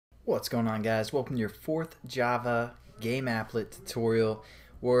What's going on, guys? Welcome to your fourth Java game applet tutorial,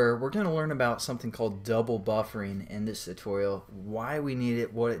 where we're going to learn about something called double buffering in this tutorial, why we need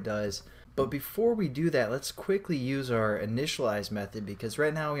it, what it does. But before we do that, let's quickly use our initialize method, because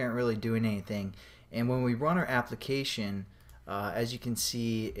right now we aren't really doing anything. And when we run our application, as you can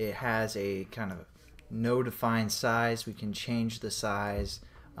see, it has a kind of no defined size. We can change the size.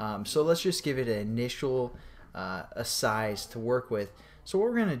 So let's just give it an initial a size to work with. So what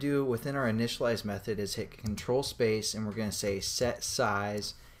we're going to do within our initialize method is hit control space, and we're going to say set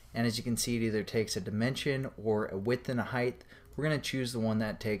size, and as you can see, it either takes a dimension or a width and a height. We're going to choose the one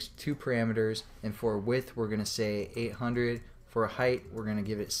that takes two parameters, and for width we're going to say 800. For a height we're going to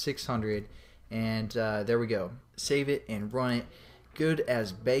give it 600, and there we go. Save it and run it. Good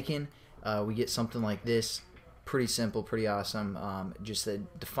as bacon. We get something like this. Pretty simple, pretty awesome. Just a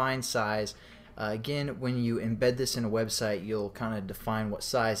defined size. Again, when you embed this in a website, you'll kind of define what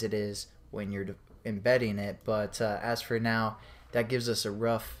size it is when you're embedding it. But as for now, that gives us a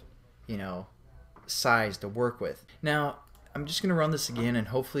rough, size to work with. Now, I'm just going to run this again, and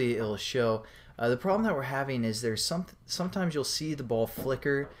hopefully it'll show. The problem that we're having is sometimes you'll see the ball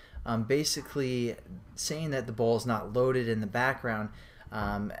flicker, basically saying that the ball is not loaded in the background.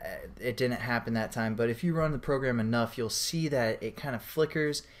 It didn't happen that time, but if you run the program enough, you'll see that it kind of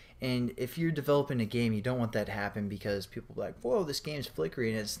flickers. And if you're developing a game, you don't want that to happen, because people are like, whoa, this game's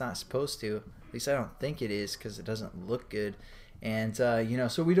flickering, and it's not supposed to. At least I don't think it is, because it doesn't look good. And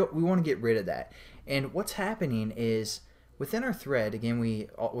so we want to get rid of that. And what's happening is within our thread, again,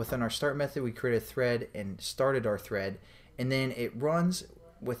 within our start method, we created a thread and started our thread, and then it runs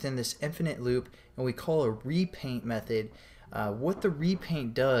within this infinite loop, and we call a repaint method. What the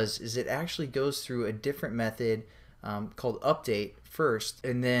repaint does is it actually goes through a different method called update first,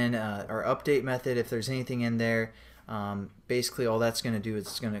 and then our update method, if there's anything in there, basically all that's going to do is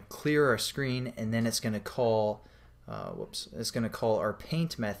it's going to clear our screen, and then it's going to call our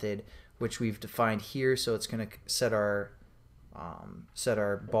paint method, which we've defined here. So it's going to set our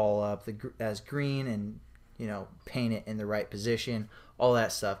ball up as green, and paint it in the right position, all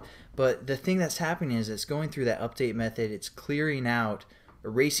that stuff. But the thing that's happening is it's going through that update method, it's clearing out,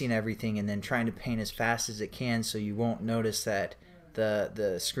 erasing everything, and then trying to paint as fast as it can, so you won't notice that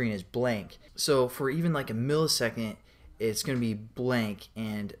the screen is blank. So for even like a millisecond, it's going to be blank,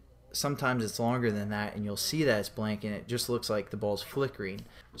 and sometimes it's longer than that, and you'll see that it's blank, and it just looks like the ball's flickering.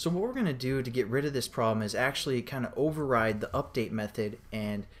 So what we're going to do to get rid of this problem is actually kind of override the update method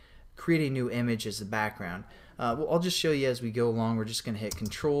and create a new image as the background. Well, I'll just show you as we go along. We're just going to hit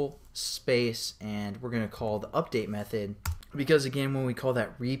control space, and we're going to call the update method, because again, when we call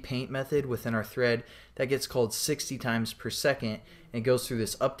that repaint method within our thread, that gets called 60 times per second, and it goes through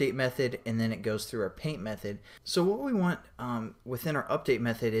this update method, and then it goes through our paint method. So what we want within our update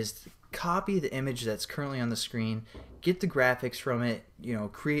method is to copy the image that's currently on the screen, get the graphics from it,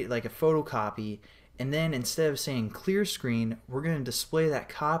 create like a photocopy, and then instead of saying clear screen, we're going to display that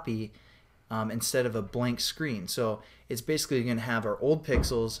copy instead of a blank screen. So it's basically going to have our old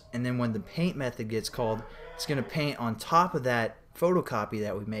pixels, and then when the paint method gets called, it's going to paint on top of that photocopy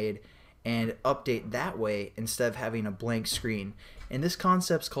that we made and update that way instead of having a blank screen. And this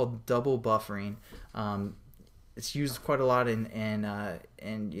concept's called double buffering. It's used quite a lot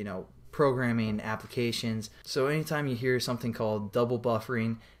in programming applications. So anytime you hear something called double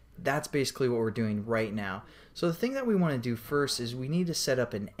buffering, that's basically what we're doing right now. So the thing that we want to do first is we need to set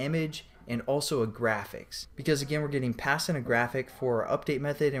up an image and also a graphics, because again, we're getting passed in a graphic for our update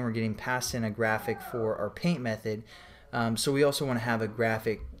method, and we're getting passed in a graphic for our paint method. So we also want to have a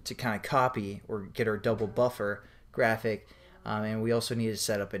graphic to kind of copy or get our double buffer graphic, and we also need to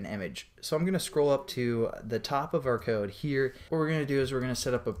set up an image. So I'm going to scroll up to the top of our code here. What we're going to do is we're going to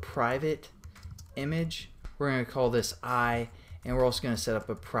set up a private image. We're going to call this I, and we're also going to set up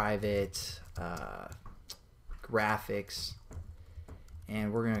a private graphics,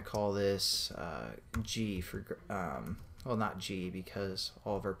 and we're going to call this G for well, not G, because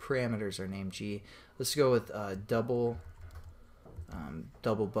all of our parameters are named G. Let's go with double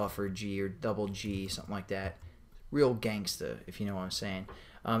buffer G, or double G, something like that. Real gangsta, if you know what I'm saying.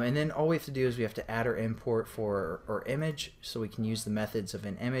 And then all we have to do is we have to add our import for our image, so we can use the methods of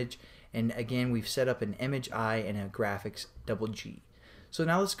an image. And again, we've set up an image I and a graphics double G. So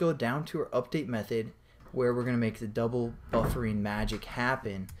now let's go down to our update method, where we're going to make the double buffering magic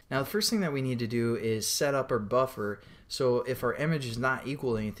happen. Now the first thing that we need to do is set up our buffer. So if our image is not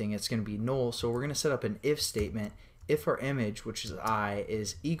equal to anything, it's going to be null. So we're going to set up an if statement. If our image, which is I,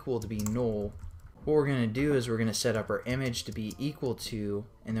 is equal to be null, what we're going to do is we're going to set up our image to be equal to,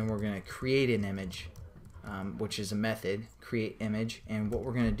 and then we're going to create an image. which is a method, create image, and what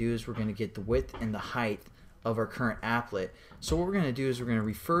we're going to do is we're going to get the width and the height of our current applet. So what we're going to do is we're going to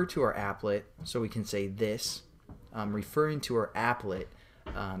refer to our applet, so we can say this, referring to our applet,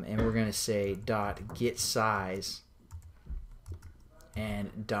 and we're going to say dot get size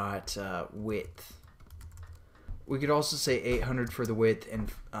and dot width. We could also say 800 for the width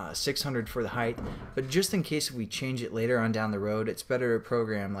and 600 for the height, but just in case if we change it later on down the road, it's better to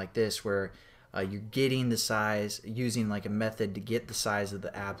program like this where you're getting the size using like a method to get the size of the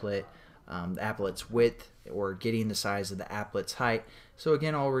applet's width, or getting the size of the applet's height. So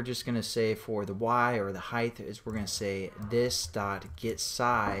again, all we're just going to say for the y or the height is we're going to say this dot get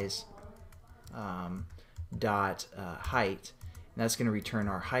size dot height, and that's going to return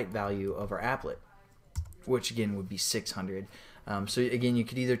our height value of our applet, which again would be 600. So again, you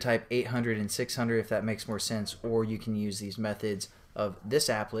could either type 800 and 600 if that makes more sense, or you can use these methods of this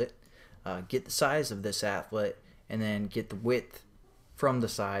applet, get the size of this applet, and then get the width from the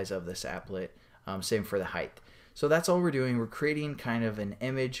size of this applet. Same for the height. So that's all we're doing. We're creating kind of an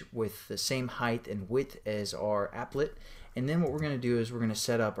image with the same height and width as our applet, and then what we're going to do is we're going to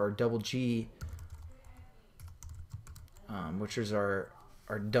set up our double G, which is our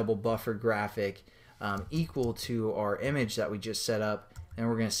double buffer graphic, equal to our image that we just set up, and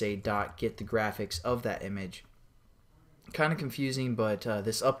we're going to say dot get the graphics of that image. Kind of confusing, but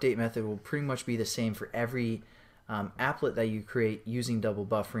this update method will pretty much be the same for every applet that you create using double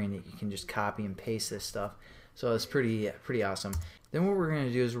buffering. That you can just copy and paste this stuff, so it's pretty awesome. Then what we're going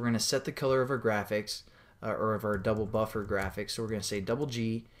to do is we're going to set the color of our graphics, or of our double buffer graphics. So we're going to say double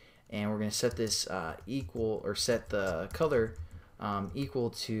G, and we're going to set this equal, or set the color equal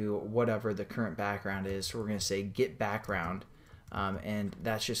to whatever the current background is. So we're going to say get background, and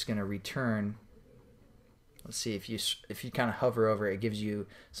that's just going to return. Let's see, if you kind of hover over it, it gives you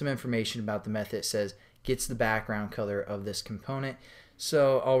some information about the method. It says gets the background color of this component.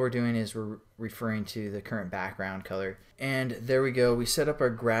 So all we're doing is we're referring to the current background color. And there we go. We set up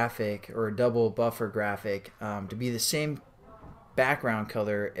our graphic, or a double buffer graphic, to be the same background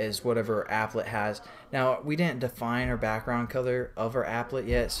color as whatever our applet has. Now, we didn't define our background color of our applet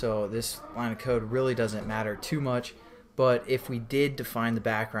yet, so this line of code really doesn't matter too much. But if we did define the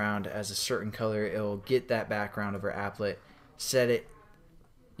background as a certain color, it will get that background of our applet, set it,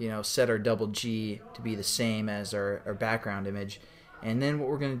 set our double G to be the same as our background image. And then what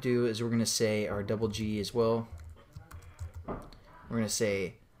we're going to do is we're going to say our double G as well. We're going to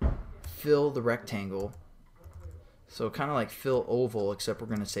say fill the rectangle. So kind of like fill oval, except we're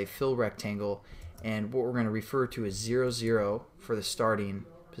going to say fill rectangle. And what we're going to refer to as 0, 0 for the starting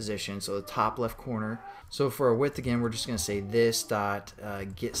position, so the top left corner. So for our width, again, we're just going to say this dot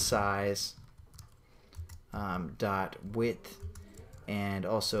get size dot width, and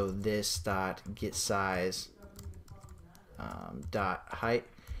also this dot get size dot height.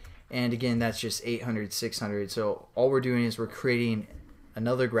 And again, that's just 800, 600. So all we're doing is we're creating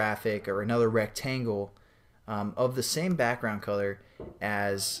another graphic, or another rectangle, of the same background color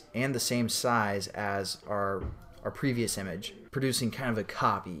as, and the same size as our previous image, producing kind of a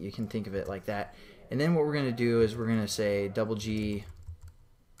copy. You can think of it like that. And then what we're going to do is we're going to say double G,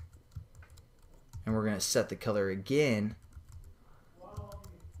 and we're going to set the color again,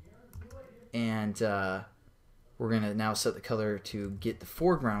 and we're going to now set the color to get the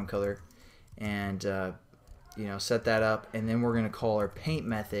foreground color, and set that up. And then we're going to call our paint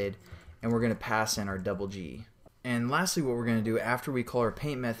method, and we're going to pass in our double G. And lastly, what we're going to do after we call our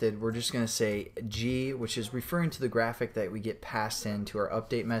paint method, we're just going to say G, which is referring to the graphic that we get passed into our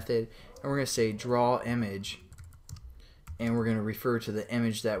update method, and we're going to say draw image, and we're going to refer to the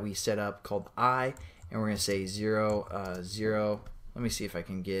image that we set up called I, and we're going to say 0, 0. Let me see if I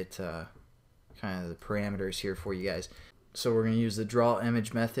can get kind of the parameters here for you guys. So we're going to use the draw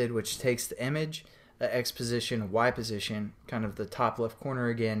image method, which takes the image, X position, Y position, kind of the top left corner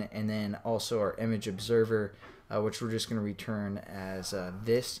again, and then also our image observer, which we're just going to return as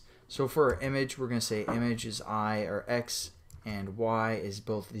this. So for our image, we're going to say image is I, or X and Y is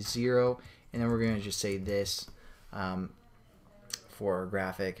both 0, and then we're going to just say this for our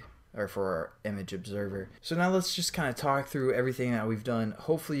graphic, or for our image observer. So now let's just kind of talk through everything that we've done.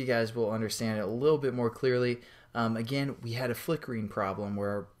 Hopefully you guys will understand it a little bit more clearly. Again, we had a flickering problem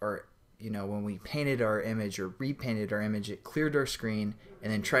where when we painted our image or repainted our image, it cleared our screen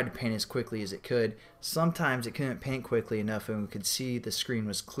and then tried to paint as quickly as it could. Sometimes it couldn't paint quickly enough, and we could see the screen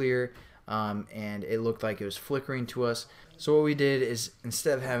was clear, and it looked like it was flickering to us. So what we did is,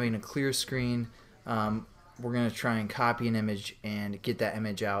 instead of having a clear screen, we're going to try and copy an image and get that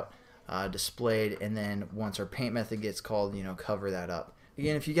image out displayed, and then once our paint method gets called, cover that up.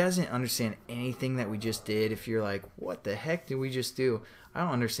 again, if you guys didn't understand anything that we just did, if you're like, what the heck did we just do? I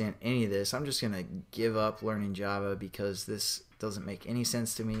don't understand any of this. I'm just going to give up learning Java because this doesn't make any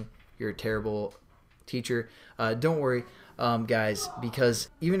sense to me. You're a terrible teacher. Don't worry, guys, because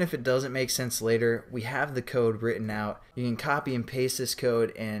even if it doesn't make sense later, we have the code written out. You can copy and paste this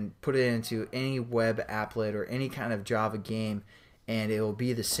code and put it into any web applet or any kind of Java game, and it will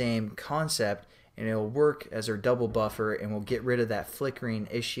be the same concept, and it will work as our double buffer, and we'll get rid of that flickering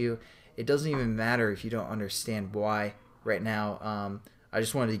issue. It doesn't even matter if you don't understand why right now. I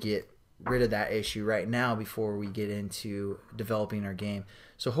just wanted to get rid of that issue right now before we get into developing our game.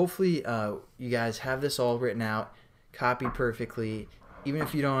 So hopefully you guys have this all written out, copied perfectly. Even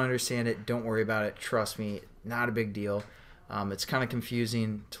if you don't understand it, don't worry about it. Trust me, not a big deal. It's kind of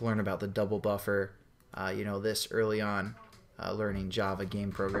confusing to learn about the double buffer, this early on, learning Java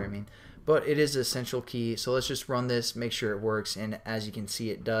game programming. But it is an essential key. So let's just run this, make sure it works. And as you can see,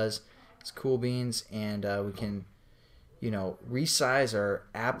 it does. It's cool beans, and we can resize our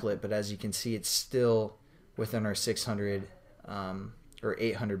applet, but as you can see, it's still within our 600 or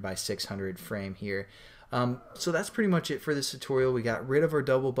 800 by 600 frame here. So that's pretty much it for this tutorial. We got rid of our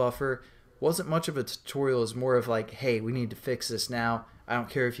double buffer. Wasn't much of a tutorial. It's more of like, hey, we need to fix this now. I don't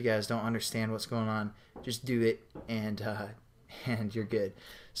care if you guys don't understand what's going on. Just do it, and you're good.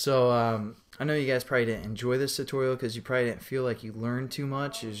 So I know you guys probably didn't enjoy this tutorial because you probably didn't feel like you learned too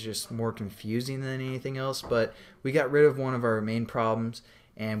much. It's just more confusing than anything else. But we got rid of one of our main problems,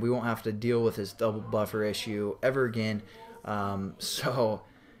 and we won't have to deal with this double buffer issue ever again. So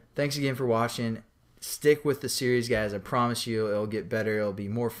thanks again for watching. Stick with the series, guys. I promise you it'll get better. It'll be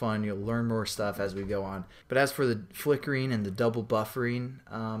more fun. You'll learn more stuff as we go on. But as for the flickering and the double buffering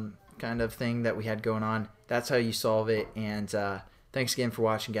kind of thing that we had going on, that's how you solve it. And thanks again for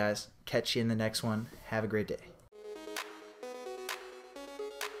watching, guys. Catch you in the next one. Have a great day.